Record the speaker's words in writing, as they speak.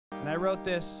I wrote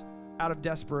this out of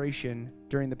desperation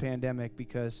during the pandemic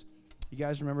because you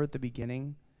guys remember at the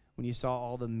beginning when you saw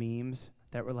all the memes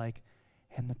that were like,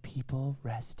 and the people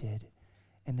rested,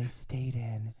 and they stayed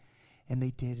in, and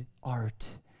they did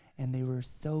art, and they were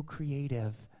so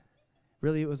creative.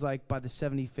 Really, it was like by the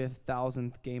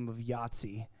 75,000th game of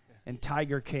Yahtzee and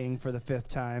Tiger King for the 5th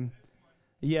time.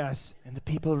 Yes. And the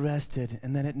people rested,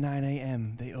 and then at 9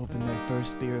 a.m., they opened their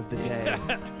first beer of the day.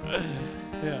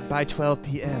 Yeah. By 12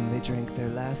 p.m., they drank their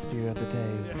last beer of the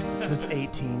day, which was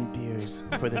 18 beers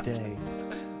for the day.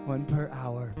 1 per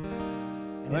hour.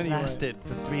 And it lasted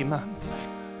for 3 months.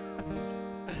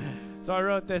 So I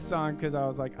wrote this song because I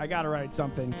was like, I gotta write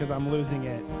something because I'm losing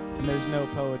it, and there's no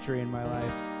poetry in my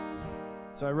life.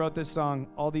 So I wrote this song,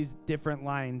 all these different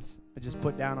lines I just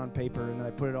put down on paper, and then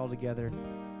I put it all together.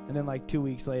 And then like 2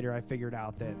 weeks later, I figured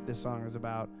out that this song is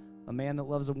about a man that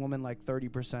loves a woman like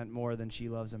 30% more than she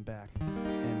loves him back.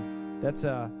 And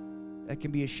that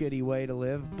can be a shitty way to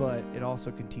live, but it also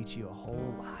can teach you a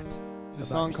whole lot. Is the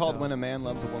song called When a Man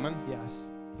Loves a Woman?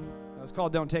 Yes. It's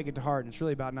called Don't Take It to Heart, and it's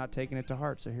really about not taking it to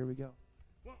heart, so here we go.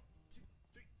 1, 2,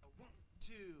 3, 1,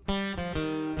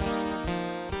 2.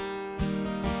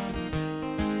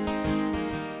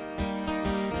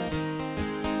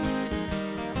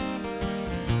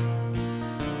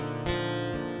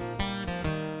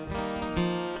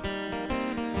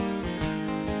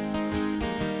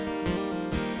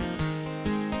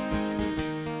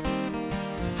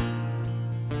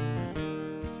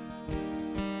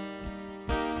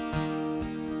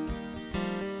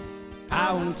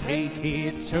 I won't take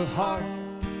it to heart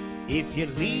if you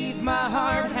leave my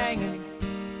heart hanging.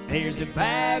 There's a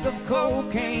bag of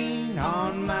cocaine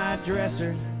on my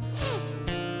dresser.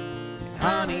 And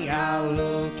honey, I'll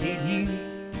look at you,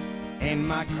 and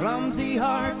my clumsy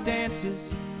heart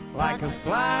dances like a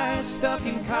fly stuck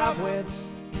in cobwebs,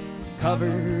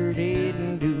 covered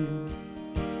in dew.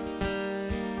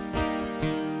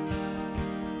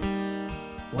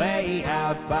 Way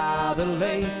out by the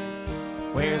lake,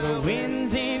 where the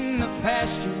wind's in the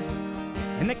pasture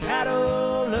and the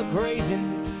cattle are grazing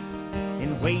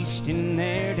and wasting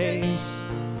their days,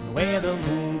 where the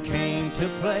moon came to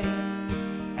play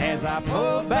as I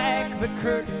pulled back the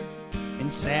curtain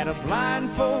and sat a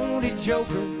blindfolded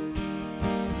joker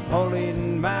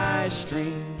pulling my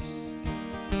strings.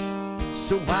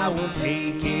 So I will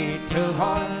take it to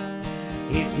heart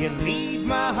if you leave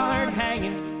my heart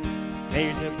hanging.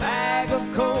 There's a bag of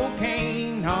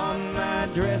cocaine on my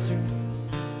dresser,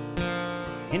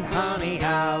 and honey,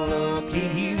 I'll look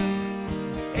at you,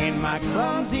 and my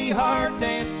clumsy heart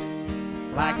dances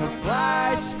like a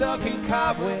fly stuck in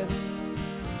cobwebs,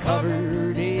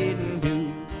 covered in dew.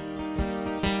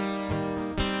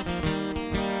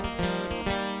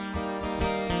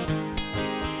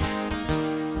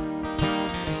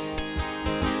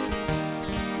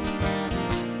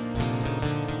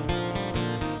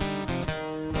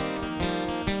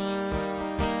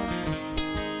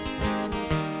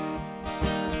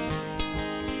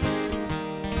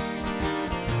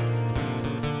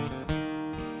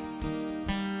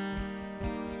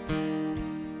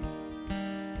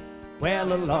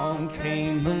 Well, along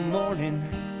came the morning.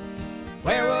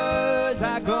 Where was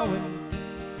I going?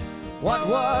 What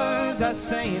was I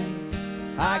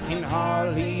saying? I can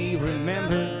hardly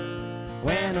remember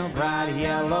when a bright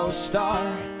yellow star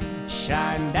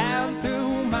shined down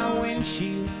through my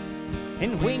windshield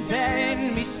and winked at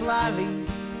me slyly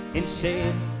and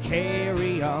said,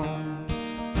 carry on.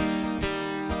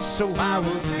 So I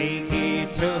will take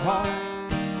it to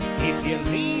heart if you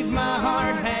leave my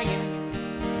heart hanging.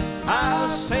 I'll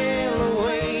sail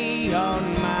away on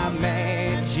my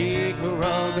magic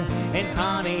rug, and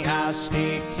honey, I'll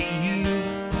stick to you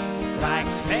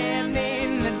like sand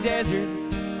in the desert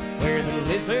where the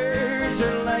lizards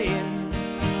are laying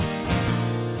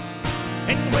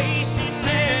and wasting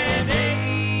their days.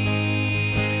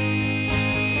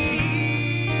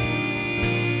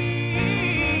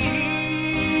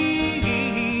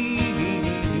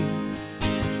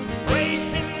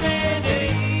 Wasting their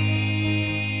days.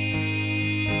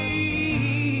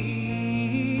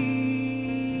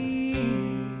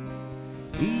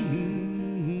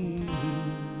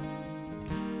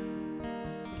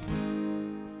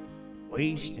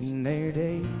 Wasting their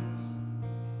days.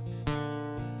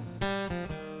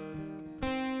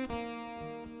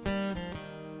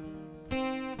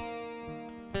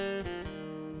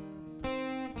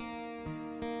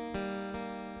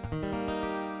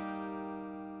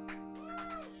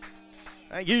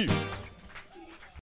 Thank you.